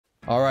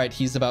All right,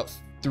 he's about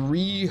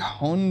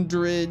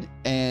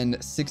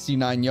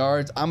 369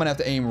 yards. I'm gonna have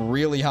to aim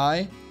really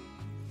high,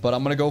 but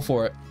I'm gonna go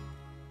for it.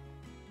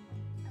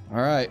 All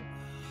right.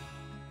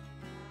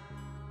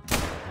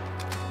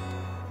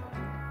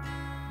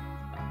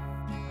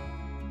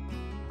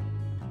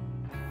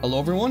 Hello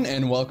everyone,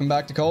 and welcome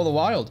back to Call of the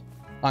Wild.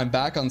 I'm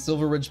back on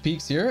Silver Ridge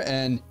Peaks here,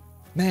 and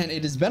man,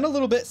 it has been a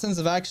little bit since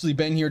I've actually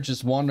been here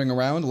just wandering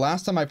around.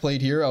 Last time I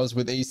played here, I was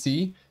with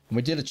AC, and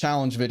we did a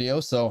challenge video,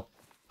 so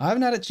I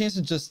haven't had a chance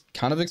to just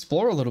kind of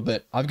explore a little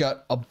bit. I've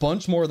got a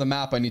bunch more of the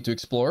map I need to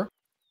explore.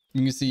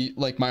 You can see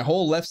like my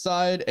whole left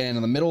side and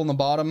in the middle and the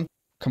bottom,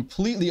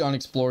 completely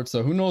unexplored,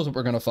 so who knows what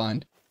we're gonna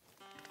find.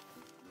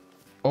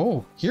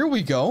 Oh, here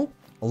we go.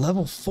 A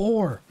level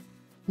 4.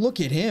 Look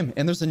at him,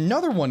 and there's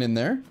another one in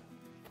there.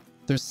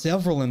 There's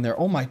several in there.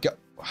 Oh my god.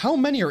 How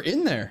many are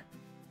in there?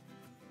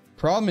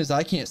 Problem is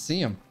I can't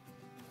see them.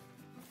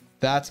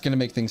 That's going to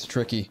make things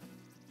tricky.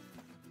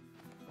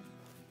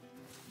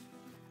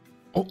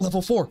 Oh,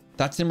 level 4.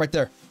 That's him right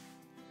there.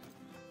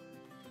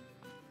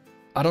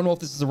 I don't know if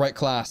this is the right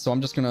class, so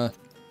I'm just going to...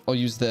 I'll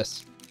use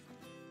this.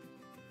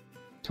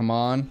 Come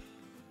on.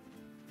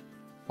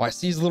 Oh, I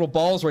see his little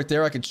balls right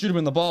there. I could shoot him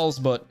in the balls,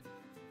 but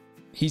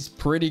he's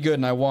pretty good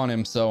and I want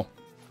him, so...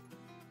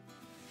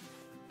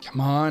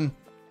 Come on.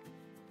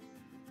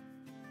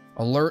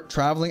 Alert,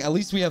 traveling. At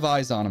least we have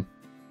eyes on him.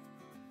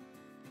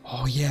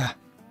 Oh, yeah.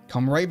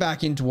 Come right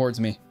back in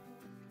towards me.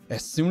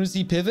 As soon as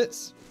he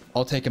pivots,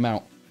 I'll take him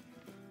out.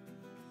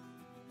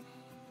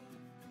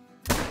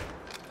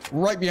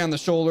 Right behind the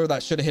shoulder.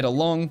 That should have hit a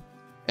lung.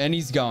 And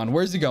he's gone.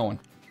 Where's he going?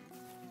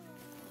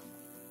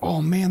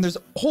 Oh, man. There's...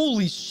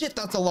 Holy shit,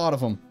 that's a lot of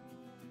them.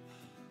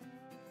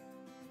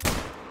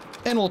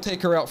 And we'll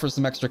take her out for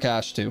some extra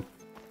cash, too.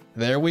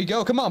 There we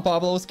go. Come on,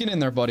 Pablo. Let's get in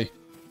there, buddy.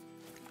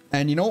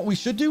 And you know what we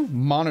should do?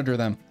 Monitor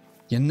them.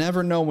 You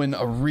never know when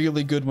a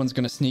really good one's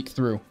going to sneak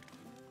through.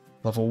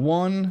 Level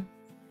 1.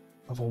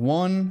 Level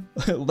 1.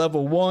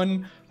 Level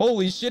 1.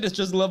 Holy shit, it's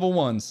just level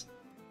 1s.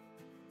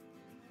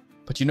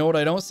 But you know what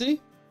I don't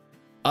see?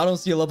 I don't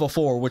see a level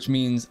 4, which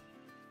means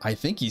I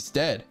think he's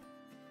dead.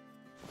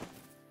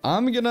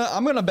 I'm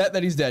gonna bet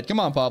that he's dead. Come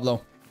on,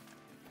 Pablo.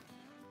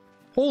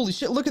 Holy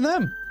shit, look at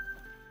them.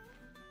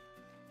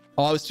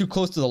 Oh, I was too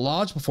close to the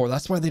lodge before.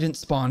 That's why they didn't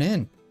spawn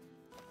in.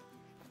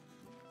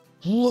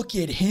 Look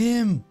at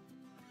him.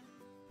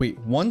 Wait,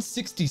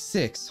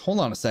 166. Hold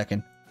on a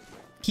second.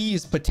 He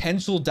is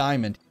potential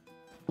diamond.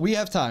 We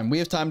have time. We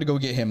have time to go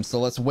get him. So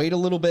let's wait a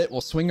little bit.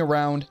 We'll swing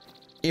around.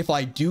 If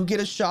I do get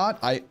a shot,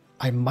 I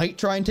might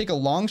try and take a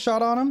long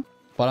shot on him,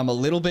 but I'm a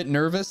little bit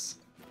nervous.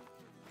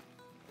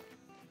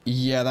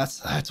 Yeah,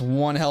 that's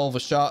one hell of a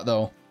shot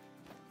though.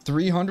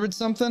 300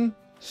 something.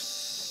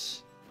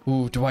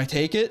 Ooh, do I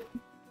take it?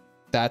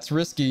 That's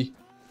risky.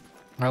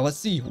 All right, let's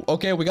see.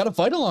 Okay, we got a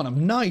vital on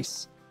him.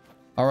 Nice.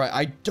 All right,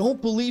 I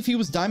don't believe he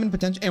was diamond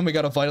potential, and we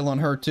got a vital on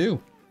her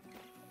too.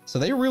 So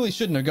they really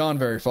shouldn't have gone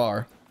very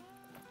far.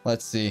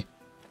 Let's see.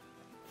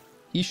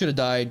 He should have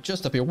died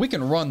just up here. We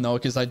can run though,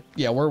 because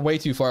we're way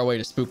too far away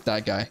to spook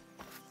that guy.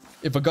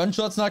 If a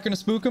gunshot's not going to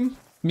spook him,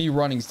 me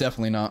running's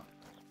definitely not.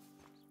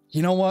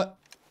 You know what?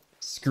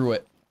 Screw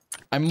it.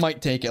 I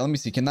might take it. Let me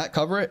see. Can that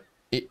cover it?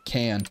 It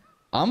can.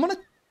 I'm going to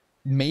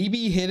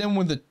maybe hit him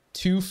with a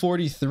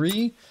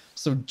 243.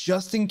 So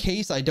just in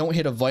case I don't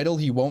hit a vital,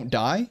 he won't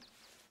die.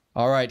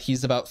 All right,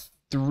 he's about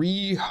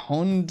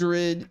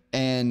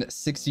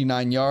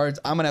 369 yards.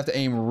 I'm going to have to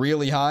aim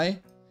really high,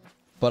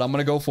 but I'm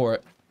going to go for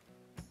it.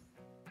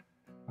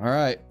 All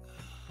right.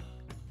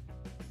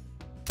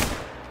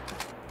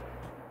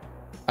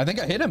 I think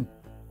I hit him.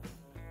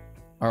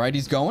 All right,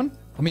 he's going.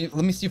 Let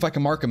me see if I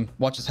can mark him.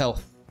 Watch his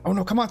health. Oh,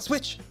 no, come on,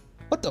 switch.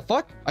 What the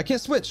fuck? I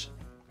can't switch.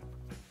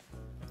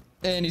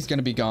 And he's going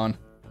to be gone.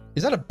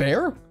 Is that a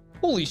bear?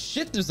 Holy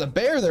shit, there's a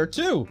bear there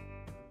too.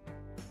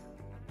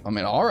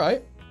 All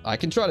right. I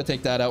can try to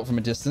take that out from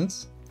a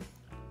distance.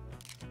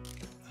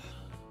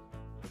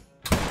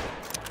 Did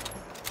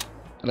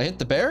I hit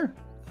the bear?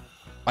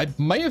 I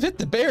might have hit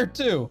the bear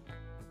too.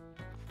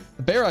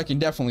 The bear I can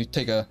definitely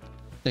take a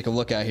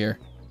look at here.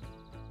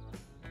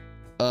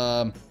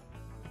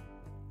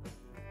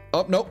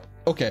 Oh, nope.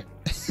 Okay.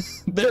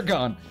 They're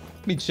gone.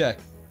 Let me check.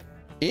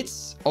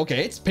 It's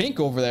pink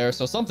over there,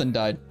 so something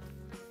died.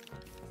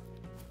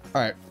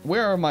 All right,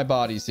 where are my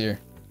bodies here?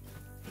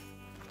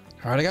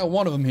 All right, I got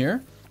one of them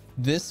here.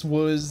 This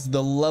was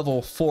the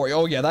level 4.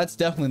 Oh, yeah, that's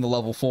definitely the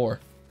level 4.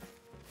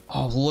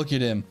 Oh, look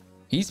at him.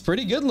 He's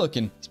pretty good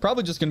looking. He's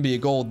probably just going to be a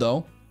gold,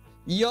 though.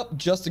 Yup,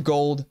 just a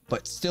gold,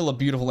 but still a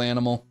beautiful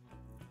animal.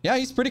 Yeah,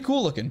 he's pretty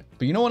cool looking.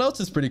 But you know what else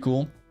is pretty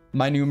cool?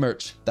 My new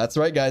merch. That's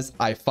right, guys.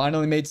 I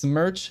finally made some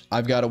merch.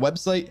 I've got a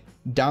website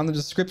down in the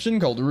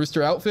description called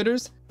Rooster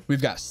Outfitters. We've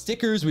got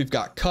stickers, we've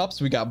got cups,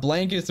 we got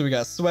blankets, we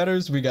got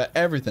sweaters, we got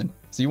everything.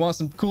 So you want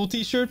some cool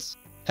t-shirts?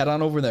 Head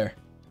on over there.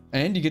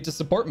 And you get to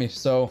support me,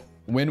 so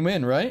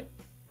win-win, right?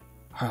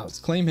 All right,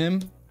 let's claim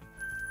him.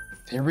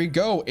 There we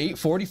go,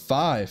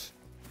 845.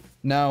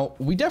 Now,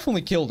 we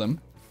definitely killed him,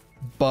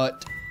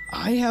 but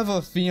I have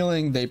a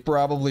feeling they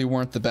probably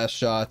weren't the best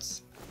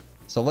shots.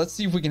 So let's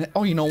see if we can...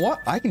 Oh, you know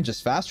what? I can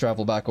just fast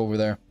travel back over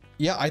there.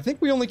 Yeah, I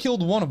think we only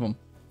killed one of them.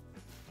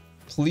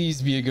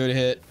 Please be a good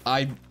hit.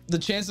 The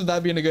chances of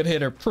that being a good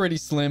hit are pretty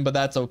slim, but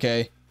that's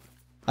okay.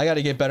 I got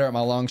to get better at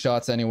my long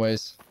shots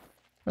anyways.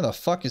 Where the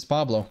fuck is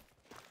Pablo?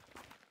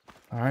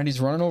 All right,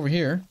 he's running over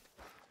here.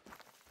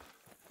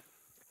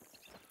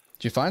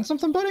 Did you find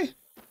something, buddy?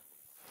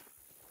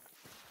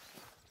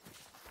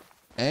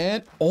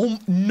 And... Oh,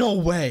 no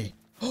way.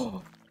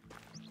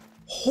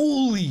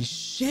 Holy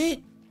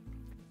shit.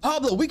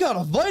 Pablo, we got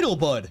a vital,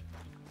 bud.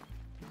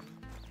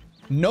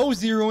 No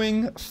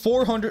zeroing,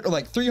 400, or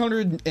like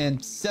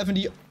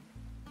 370.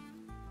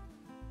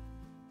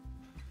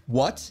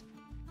 What?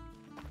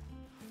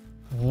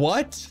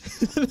 What?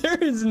 There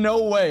is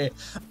no way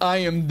I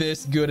am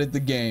this good at the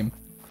game.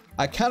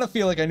 I kind of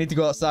feel like I need to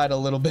go outside a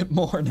little bit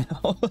more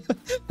now.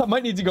 I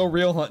might need to go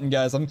real hunting,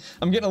 guys. I'm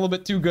getting a little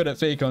bit too good at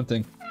fake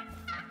hunting.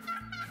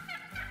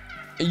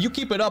 You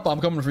keep it up, I'm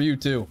coming for you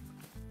too.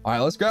 All right,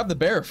 let's grab the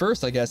bear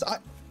first, I guess.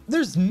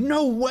 There's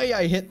no way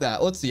I hit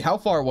that. Let's see, how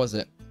far was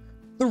it?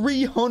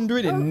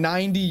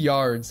 390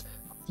 yards.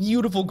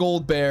 Beautiful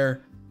gold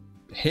bear.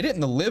 Hit it in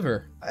the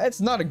liver.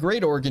 It's not a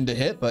great organ to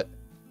hit, but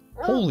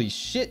holy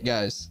shit,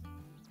 guys.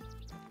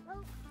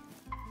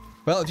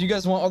 Well, if you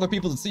guys want other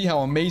people to see how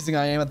amazing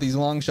I am at these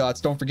long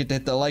shots, don't forget to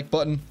hit the like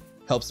button.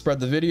 Helps spread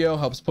the video,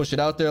 helps push it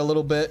out there a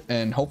little bit,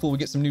 and hopefully we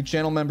get some new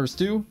channel members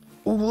too.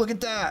 Ooh, look at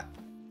that.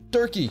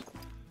 Turkey.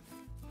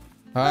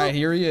 All right,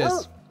 here he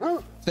is.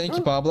 Thank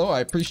you, Pablo. I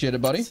appreciate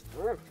it, buddy.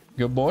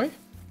 Good boy.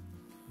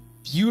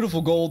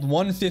 Beautiful gold,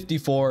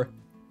 154.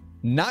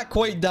 Not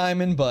quite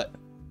diamond, but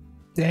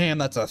damn,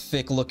 that's a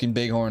thick looking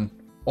bighorn.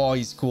 Oh,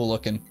 he's cool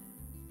looking.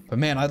 But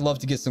man, I'd love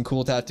to get some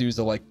cool tattoos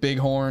of like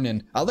bighorn,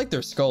 and I like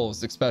their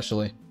skulls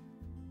especially.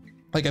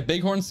 Like a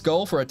bighorn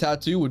skull for a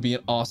tattoo would be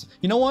an awesome.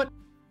 You know what?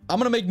 I'm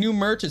gonna make new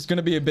merch. It's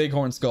gonna be a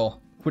bighorn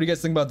skull. What do you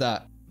guys think about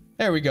that?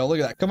 There we go. Look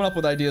at that. Coming up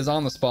with ideas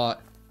on the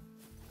spot.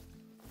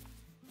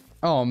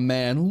 Oh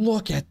man,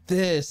 look at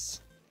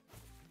this.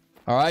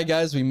 All right,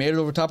 guys, we made it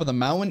over top of the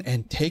mountain,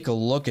 and take a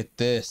look at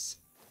this.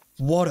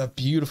 What a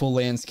beautiful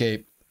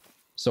landscape.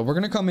 So we're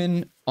going to come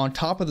in on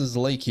top of this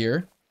lake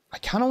here. I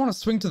kind of want to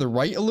swing to the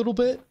right a little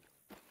bit.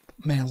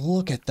 Man,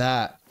 look at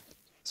that.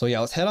 So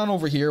yeah, let's head on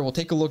over here. We'll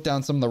take a look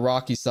down some of the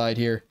rocky side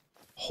here.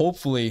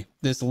 Hopefully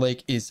this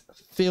lake is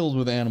filled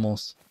with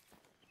animals.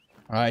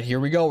 All right, here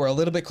we go. We're a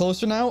little bit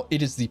closer now.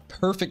 It is the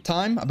perfect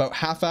time. About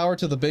half hour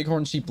till the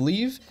bighorn sheep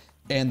leave,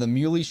 and the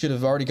muley should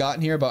have already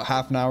gotten here about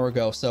half an hour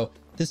ago. So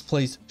this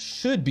place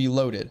should be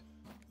loaded,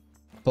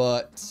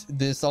 but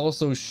this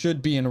also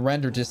should be in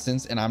render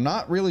distance, and I'm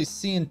not really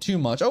seeing too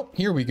much. Oh,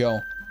 here we go.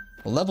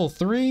 A level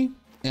 3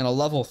 and a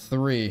level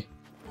 3.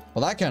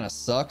 Well, that kind of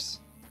sucks.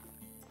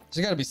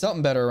 There's got to be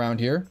something better around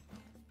here.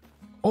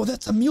 Oh,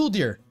 that's a mule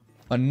deer.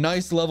 A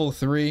nice level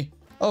 3.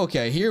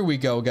 Okay, here we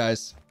go,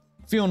 guys.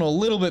 Feeling a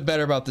little bit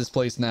better about this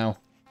place now.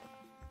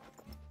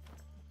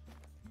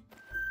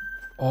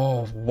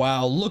 Oh,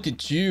 wow. Look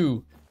at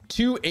you.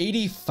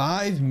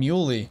 285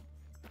 muley.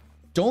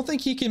 Don't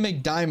think he can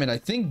make diamond. I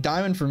think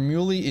diamond for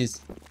muley is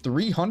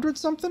 300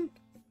 something.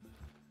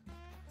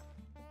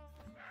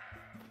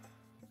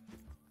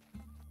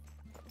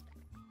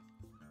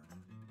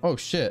 Oh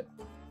shit.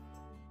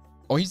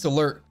 Oh, he's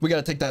alert. We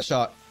gotta take that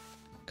shot.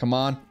 Come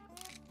on.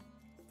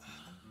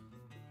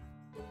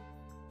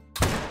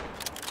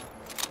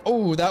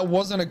 Oh, that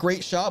wasn't a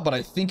great shot, but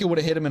I think it would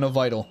have hit him in a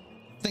vital.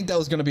 I think that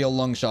was gonna be a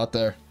lung shot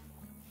there.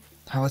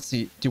 Now let's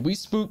see. Did we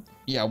spook?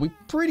 Yeah, we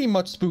pretty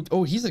much spooked.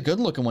 Oh, he's a good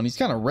looking one. He's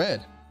kind of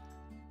red.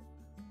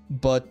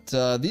 But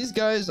these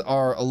guys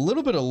are a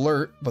little bit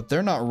alert, but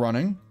they're not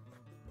running.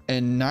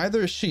 And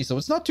neither is she. So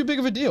it's not too big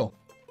of a deal.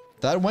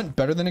 That went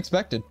better than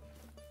expected.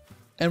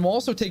 And we'll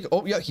also take...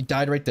 Oh, yeah, he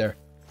died right there.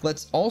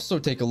 Let's also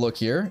take a look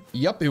here.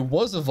 Yep, it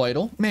was a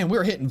vital. Man,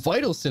 we're hitting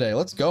vitals today.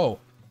 Let's go.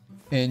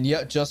 And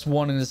yeah, just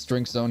one in this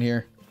drink zone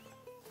here.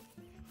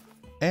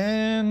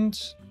 And...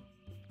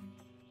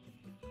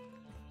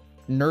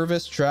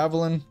 nervous,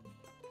 traveling.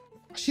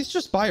 She's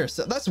just by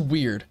herself. That's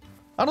weird.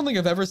 I don't think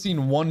I've ever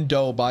seen one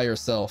doe by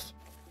herself.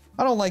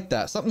 I don't like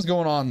that. Something's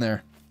going on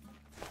there.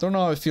 Don't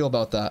know how I feel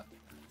about that.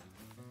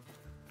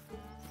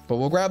 But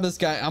we'll grab this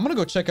guy. I'm going to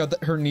go check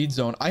out her need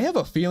zone. I have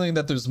a feeling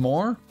that there's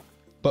more,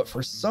 but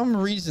for some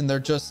reason, they're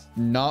just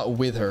not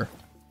with her.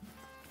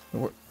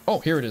 Oh,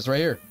 here it is right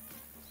here.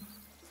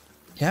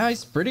 Yeah,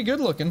 he's pretty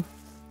good looking.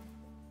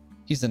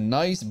 He's a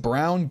nice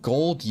brown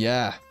gold.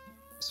 Yeah.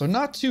 So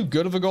not too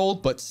good of a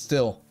gold, but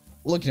still.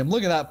 Look at him.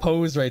 Look at that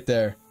pose right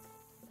there.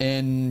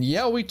 And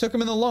yeah, we took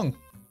him in the lung.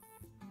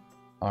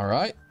 All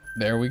right.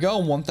 There we go.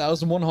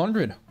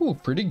 1,100. Ooh,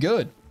 pretty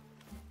good.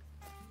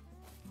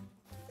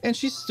 And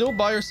she's still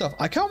by herself.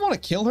 I kind of want to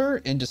kill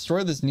her and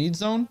destroy this need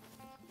zone,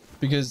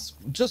 because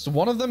just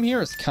one of them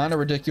here is kind of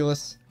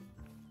ridiculous.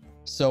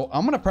 So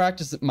I'm going to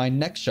practice my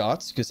neck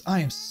shots, because I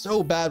am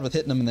so bad with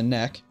hitting them in the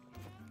neck.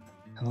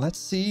 And let's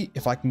see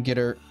if I can get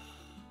her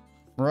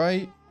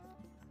right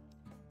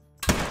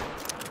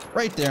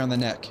there on the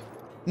neck.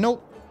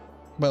 Nope.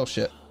 Well,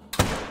 shit.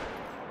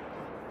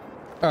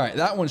 All right,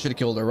 that one should have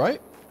killed her, right?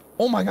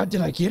 Oh my God, did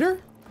I get her?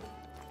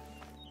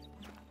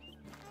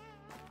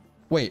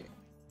 Wait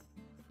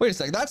a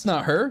second, that's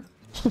not her.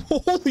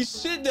 Holy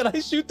shit, did I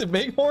shoot the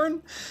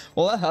bighorn?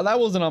 Well, that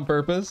wasn't on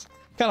purpose.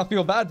 Kind of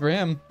feel bad for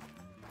him.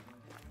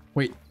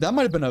 Wait, that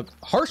might have been a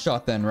heart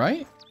shot then,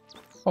 right?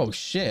 Oh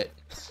shit.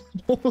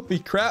 Holy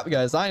crap,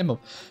 guys. I'm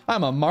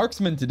a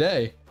marksman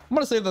today. I'm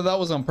gonna say that that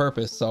was on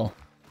purpose, so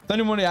if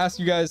anyone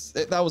asks you guys,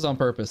 that was on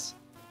purpose.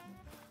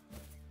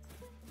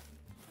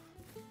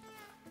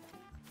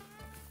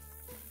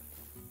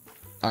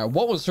 All right,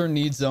 what was her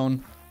need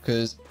zone?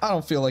 Because I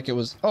don't feel like it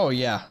was... Oh,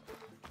 yeah.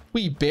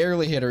 We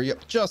barely hit her.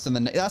 Yep, just in the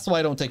neck. That's why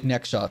I don't take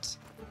neck shots.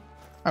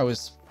 I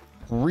was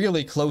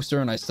really close to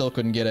her and I still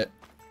couldn't get it.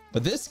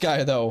 But this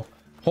guy, though...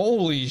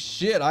 Holy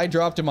shit, I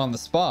dropped him on the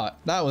spot.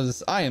 That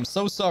was... I am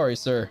so sorry,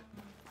 sir.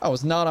 That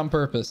was not on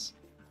purpose.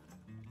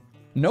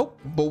 Nope,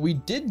 but we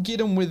did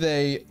get him with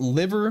a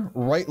liver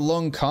right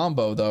lung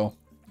combo, though.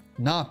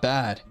 Not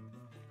bad.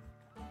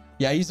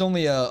 Yeah, he's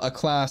only a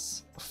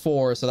class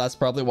 4, so that's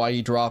probably why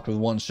he dropped with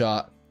one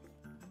shot.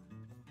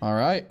 All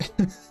right.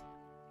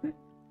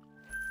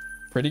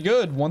 Pretty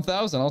good.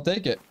 1,000. I'll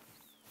take it.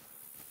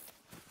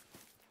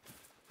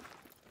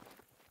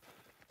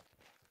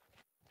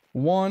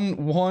 One.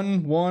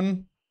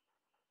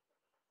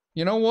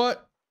 You know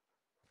what?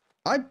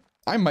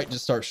 I might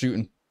just start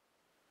shooting.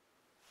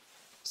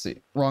 Let's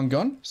see. Wrong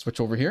gun. Switch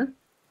over here.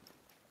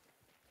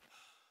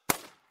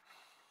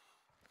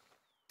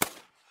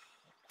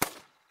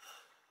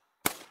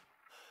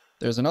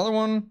 There's another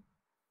one.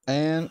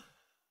 And...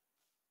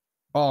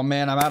 Oh,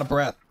 man, I'm out of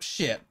breath.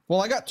 Shit. Well,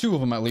 I got 2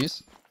 of them at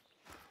least.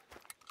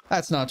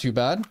 That's not too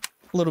bad.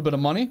 A little bit of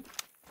money.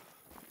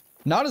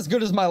 Not as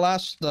good as my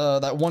last,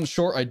 that one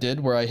short I did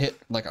where I hit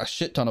like a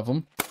shit ton of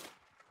them.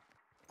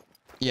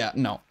 Yeah,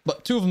 no.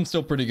 But 2 of them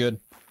still pretty good.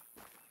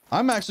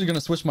 I'm actually going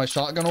to switch my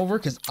shotgun over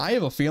because I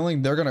have a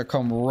feeling they're going to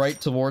come right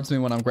towards me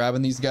when I'm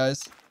grabbing these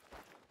guys.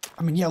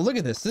 I mean, yeah, look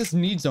at this. This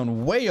need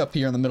zone way up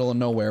here in the middle of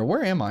nowhere.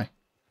 Where am I?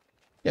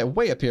 Yeah,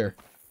 way up here.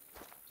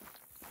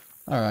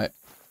 All right.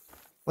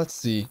 Let's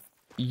see.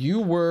 You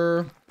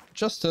were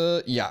just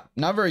a... Yeah,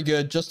 not very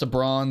good. Just a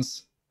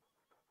bronze.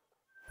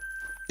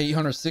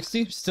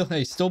 860. Still,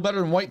 hey, still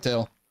better than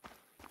whitetail.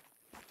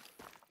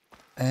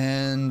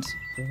 And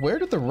where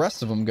did the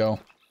rest of them go?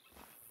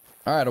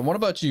 All right, and what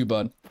about you,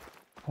 bud?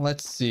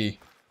 Let's see.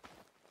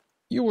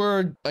 You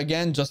were,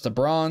 again, just a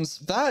bronze.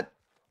 That...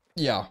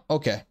 Yeah,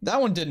 okay.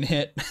 That one didn't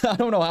hit. I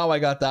don't know how I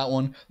got that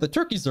one. The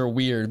turkeys are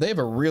weird. They have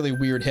a really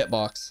weird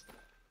hitbox.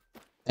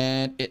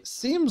 And it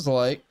seems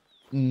like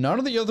none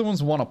of the other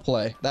ones want to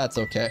play. That's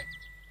okay.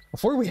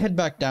 Before we head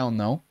back down,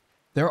 though,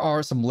 there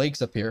are some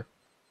lakes up here.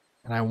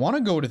 And I want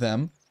to go to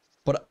them,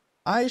 but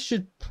I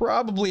should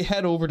probably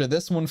head over to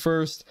this one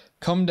first,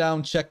 come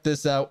down, check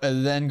this out,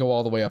 and then go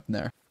all the way up in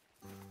there.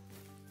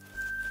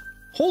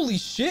 Holy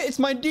shit, it's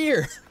my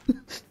deer!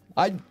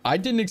 I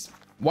didn't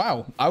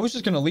wow, I was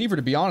just going to leave her,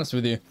 to be honest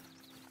with you.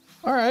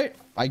 Alright,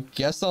 I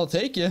guess I'll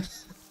take you.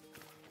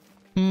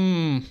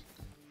 I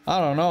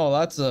don't know,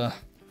 that's an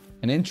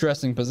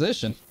interesting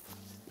position.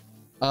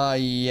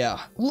 Yeah.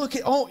 Look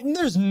at... Oh,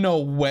 there's no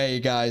way,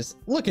 guys.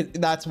 Look at...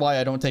 That's why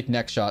I don't take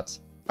neck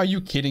shots. Are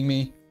you kidding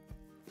me?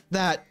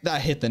 That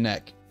hit the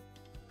neck.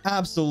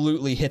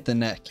 Absolutely hit the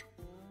neck.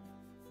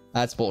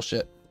 That's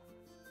bullshit.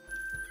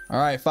 All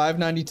right,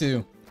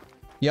 592.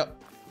 Yep.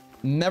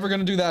 Never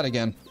gonna do that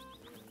again.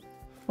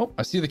 Oh,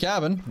 I see the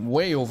cabin.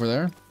 Way over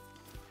there.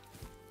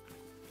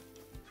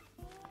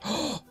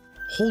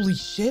 Holy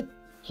shit.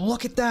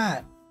 Look at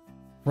that.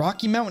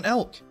 Rocky Mountain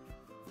elk.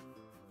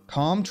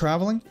 Calm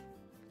traveling.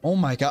 Oh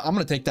my god, I'm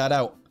gonna take that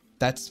out.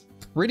 That's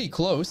pretty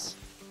close.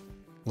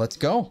 Let's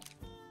go.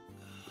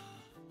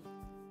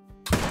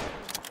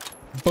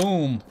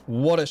 Boom.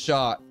 What a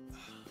shot.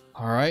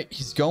 All right,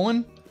 he's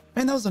going.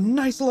 Man, that was a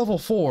nice level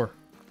 4.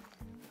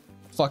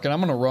 Fuck it, I'm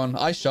gonna run.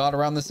 I shot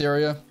around this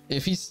area.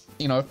 If he's,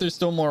 you know, if there's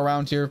still more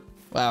around here,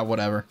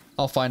 whatever.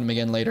 I'll find him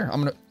again later.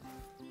 I'm gonna...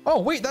 Oh,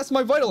 wait, that's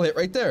my vital hit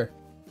right there.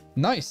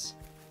 Nice.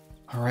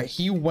 All right,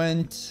 he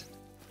went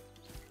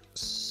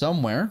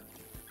somewhere.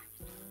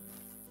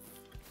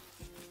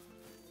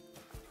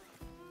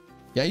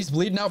 Yeah, he's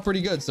bleeding out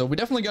pretty good, so we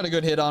definitely got a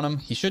good hit on him.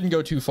 He shouldn't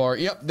go too far.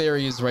 Yep, there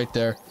he is right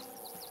there.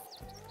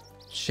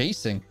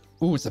 Chasing.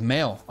 Ooh, it's a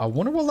male. I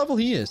wonder what level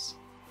he is.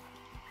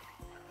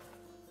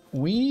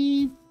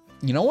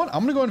 You know what? I'm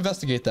gonna go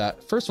investigate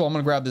that. First of all, I'm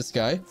gonna grab this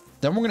guy.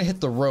 Then we're gonna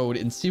hit the road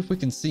and see if we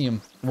can see him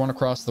run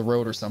across the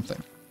road or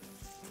something.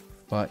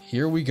 But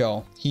here we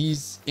go.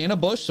 He's in a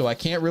bush, so I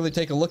can't really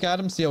take a look at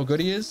him, see how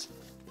good he is.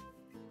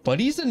 But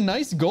he's a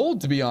nice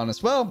gold, to be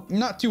honest. Well,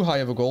 not too high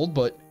of a gold,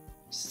 but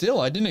still,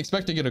 I didn't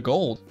expect to get a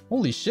gold.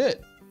 Holy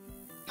shit.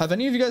 Have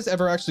any of you guys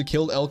ever actually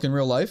killed elk in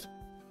real life?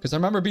 Because I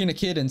remember being a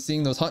kid and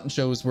seeing those hunting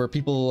shows where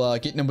people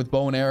getting them with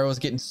bow and arrows,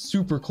 getting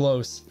super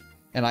close.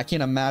 And I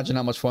can't imagine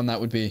how much fun that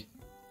would be.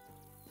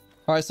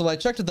 All right, so I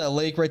checked at that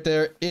lake right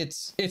there.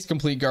 It's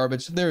complete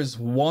garbage. There's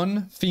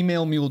one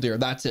female mule deer.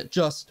 That's it.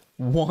 Just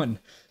one.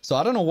 So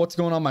I don't know what's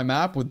going on my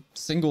map with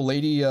single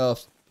lady. Oh,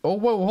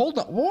 whoa, hold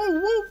on.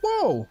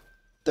 Whoa.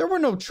 There were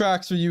no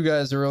tracks for you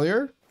guys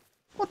earlier.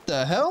 What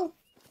the hell?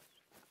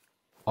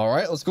 All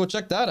right, let's go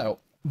check that out.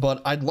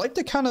 But I'd like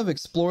to kind of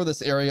explore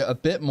this area a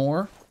bit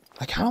more.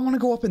 I kind of want to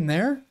go up in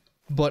there,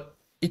 but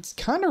it's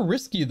kind of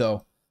risky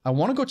though. I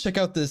want to go check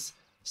out this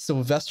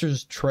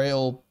Sylvester's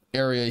Trail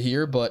area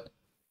here, but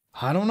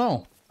I don't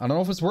know. I don't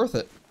know if it's worth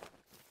it.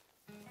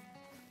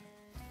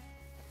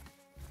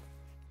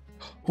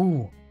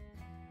 Ooh.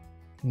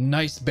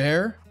 Nice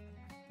bear.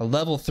 A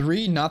level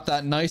 3, not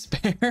that nice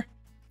bear.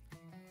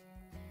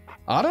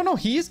 I don't know.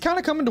 He's kind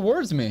of coming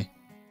towards me.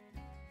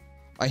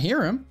 I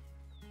hear him.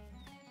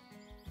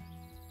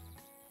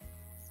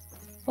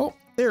 Oh,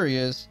 there he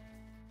is.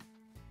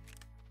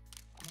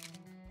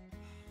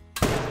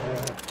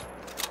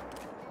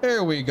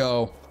 There we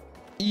go.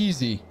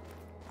 Easy.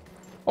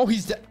 Oh,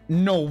 he's dead.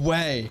 No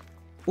way.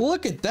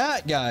 Look at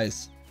that,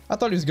 guys. I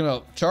thought he was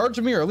going to charge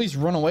me or at least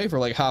run away for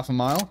like half a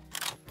mile.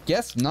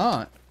 Guess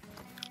not.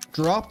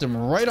 Dropped him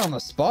right on the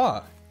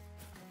spot.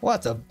 Well,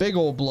 that's a big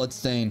old blood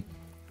stain.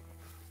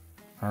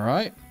 All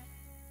right.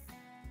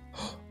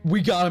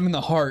 We got him in the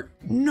heart.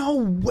 No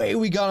way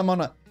we got him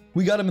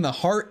in the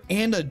heart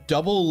and a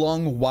double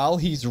lung while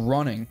he's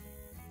running.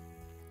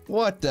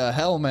 What the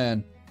hell,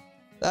 man?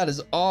 That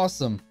is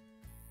awesome.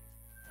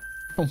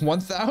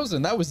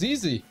 1,000. That was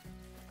easy.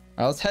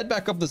 All right, let's head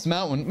back up this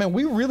mountain. Man,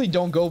 we really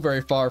don't go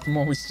very far from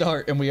where we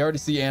start, and we already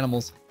see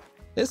animals.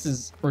 This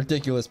is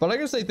ridiculous. But I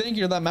gotta say thank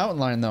you to that mountain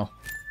lion, though.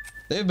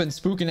 They've been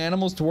spooking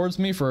animals towards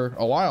me for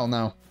a while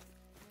now.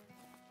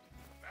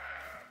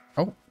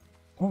 Oh,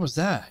 what was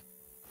that?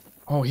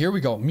 Oh, here we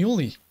go.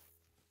 Muley.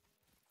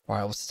 All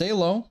right, let's stay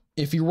low.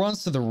 If he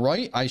runs to the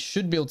right, I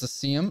should be able to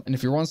see him. And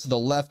if he runs to the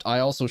left, I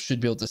also should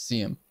be able to see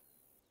him.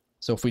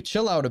 So if we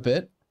chill out a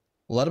bit,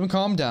 let him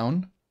calm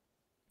down.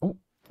 Oh,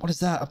 what is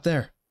that up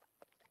there?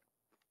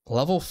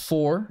 Level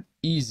 4,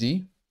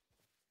 easy.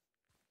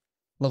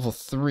 Level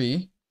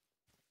 3.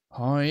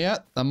 Oh, yeah,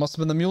 that must have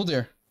been the mule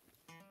deer.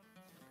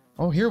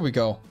 Oh, here we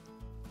go.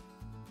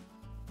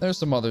 There's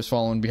some others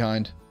following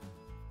behind.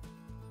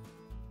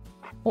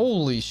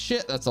 Holy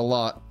shit, that's a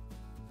lot.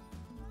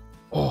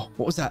 Oh,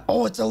 what was that?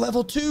 Oh, it's a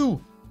level 2.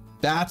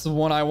 That's the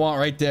one I want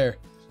right there.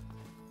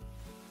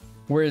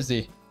 Where is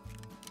he?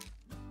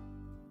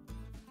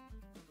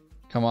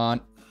 Come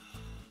on.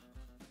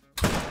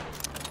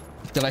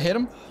 Did I hit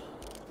him?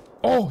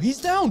 Oh, he's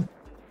down.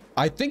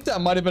 I think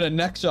that might have been a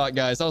neck shot,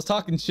 guys. I was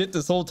talking shit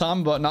this whole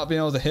time about not being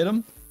able to hit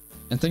him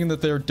and thinking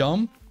that they're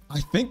dumb. I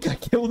think I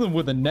killed him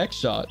with a neck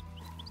shot.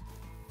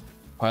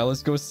 All right,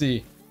 let's go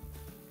see.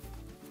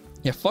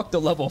 Yeah, fuck the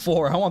level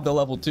 4. I want the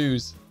level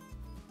 2s.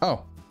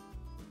 Oh.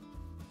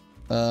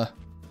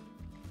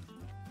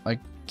 I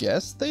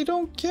guess they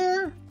don't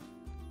care?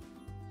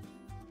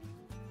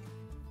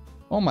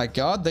 Oh my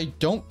god, they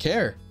don't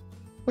care.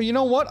 Well, you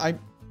know what?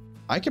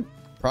 I could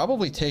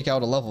probably take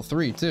out a level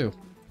 3 too.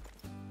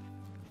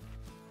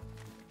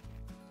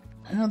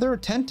 Yeah, they're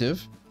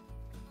attentive.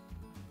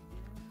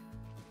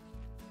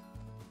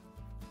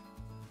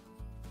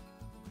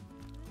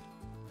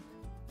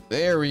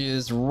 There he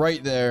is,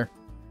 right there.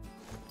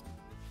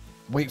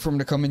 Wait for him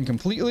to come in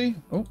completely.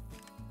 Oh.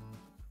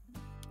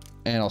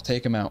 And I'll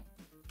take him out.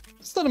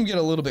 Let's let him get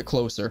a little bit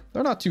closer.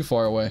 They're not too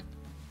far away.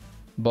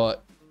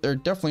 But they're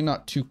definitely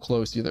not too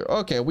close either.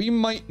 Okay, we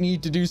might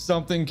need to do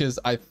something because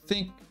I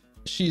think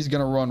she's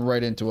going to run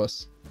right into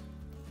us.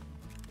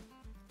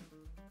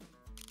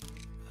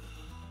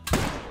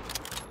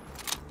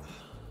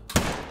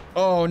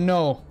 Oh,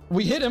 no.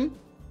 We hit him,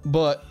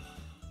 but...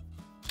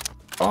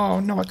 Oh,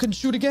 no, I couldn't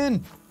shoot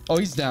again. Oh,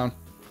 he's down.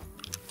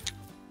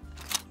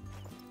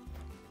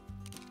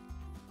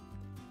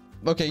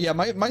 Okay, yeah,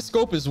 my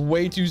scope is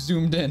way too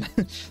zoomed in.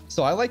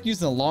 So I like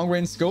using a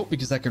long-range scope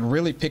because I can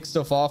really pick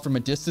stuff off from a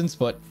distance,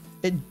 but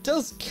it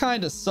does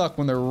kind of suck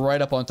when they're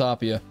right up on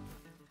top of you.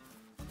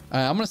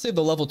 I'm going to save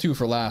the level 2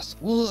 for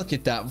last. Look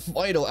at that.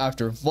 Vital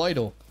after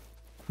vital.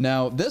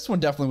 Now, this one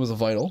definitely was a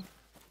vital.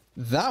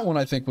 That one,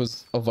 I think,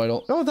 was a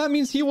vital. Oh, that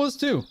means he was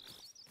too.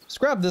 Let's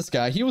grab this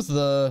guy. He was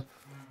the...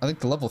 I think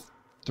the level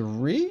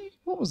 3?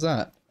 What was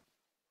that?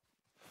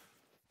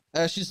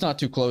 She's not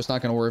too close.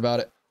 Not going to worry about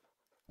it.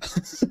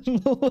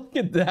 Look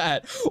at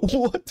that.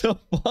 What the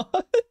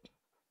fuck?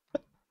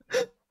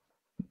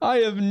 I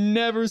have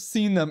never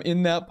seen them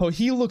in that pose.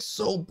 He looks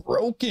so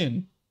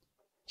broken.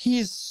 He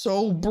is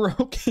so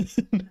broken.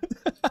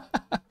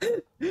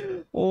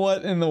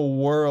 What in the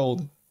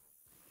world?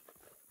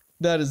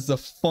 That is the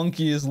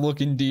funkiest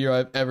looking deer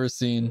I've ever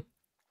seen.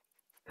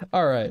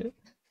 All right.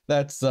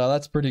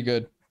 That's pretty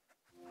good.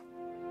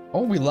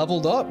 Oh, we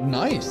leveled up.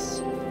 Nice.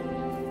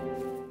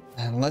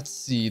 And let's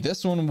see.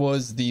 This one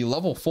was the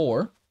level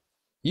 4.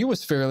 He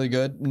was fairly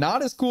good.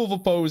 Not as cool of a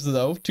pose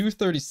though.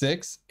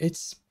 236.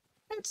 It's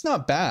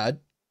not bad.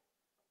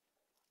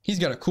 He's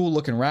got a cool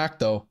looking rack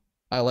though.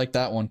 I like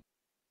that one.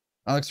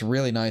 That looks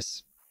really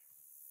nice.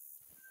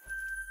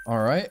 All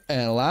right.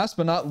 And last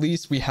but not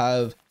least, we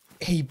have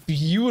a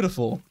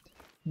beautiful,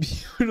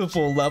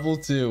 beautiful level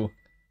 2.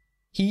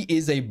 He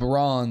is a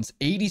bronze.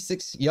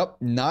 86. Yep.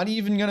 Not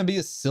even going to be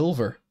a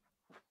silver.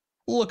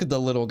 Look at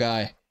the little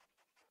guy.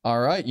 All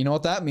right, you know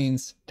what that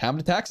means. Time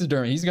to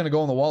taxidermy. He's going to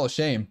go on the wall of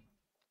shame.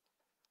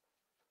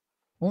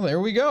 Well, there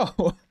we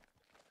go.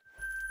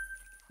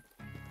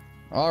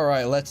 All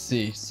right, let's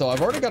see. So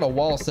I've already got a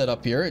wall set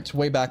up here. It's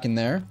way back in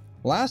there.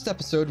 Last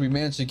episode, we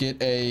managed to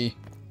get a...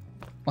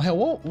 Oh,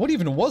 hell, what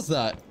even was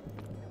that?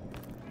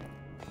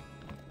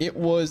 It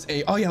was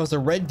a... Oh, yeah, it was a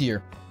red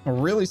deer. A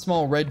really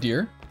small red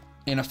deer.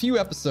 And a few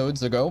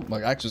episodes ago,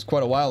 like actually it's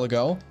quite a while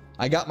ago,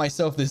 I got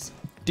myself this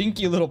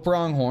dinky little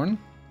pronghorn.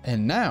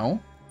 And now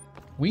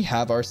we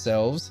have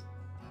ourselves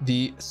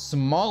the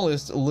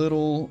smallest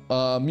little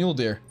mule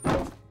deer.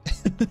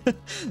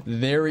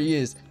 There he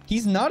is.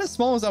 He's not as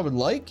small as I would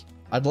like.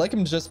 I'd like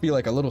him to just be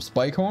like a little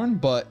spike horn,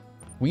 but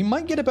we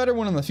might get a better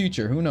one in the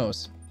future. Who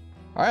knows?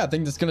 All right, I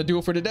think that's going to do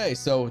it for today.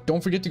 So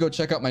don't forget to go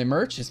check out my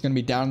merch. It's going to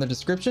be down in the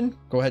description.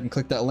 Go ahead and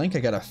click that link. I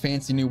got a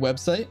fancy new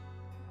website.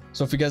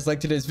 So if you guys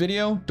liked today's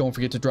video, don't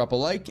forget to drop a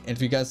like. And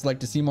if you guys like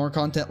to see more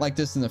content like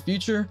this in the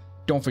future,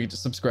 don't forget to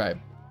subscribe.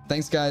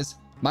 Thanks, guys.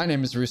 My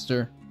name is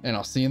Rooster, and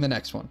I'll see you in the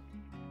next one.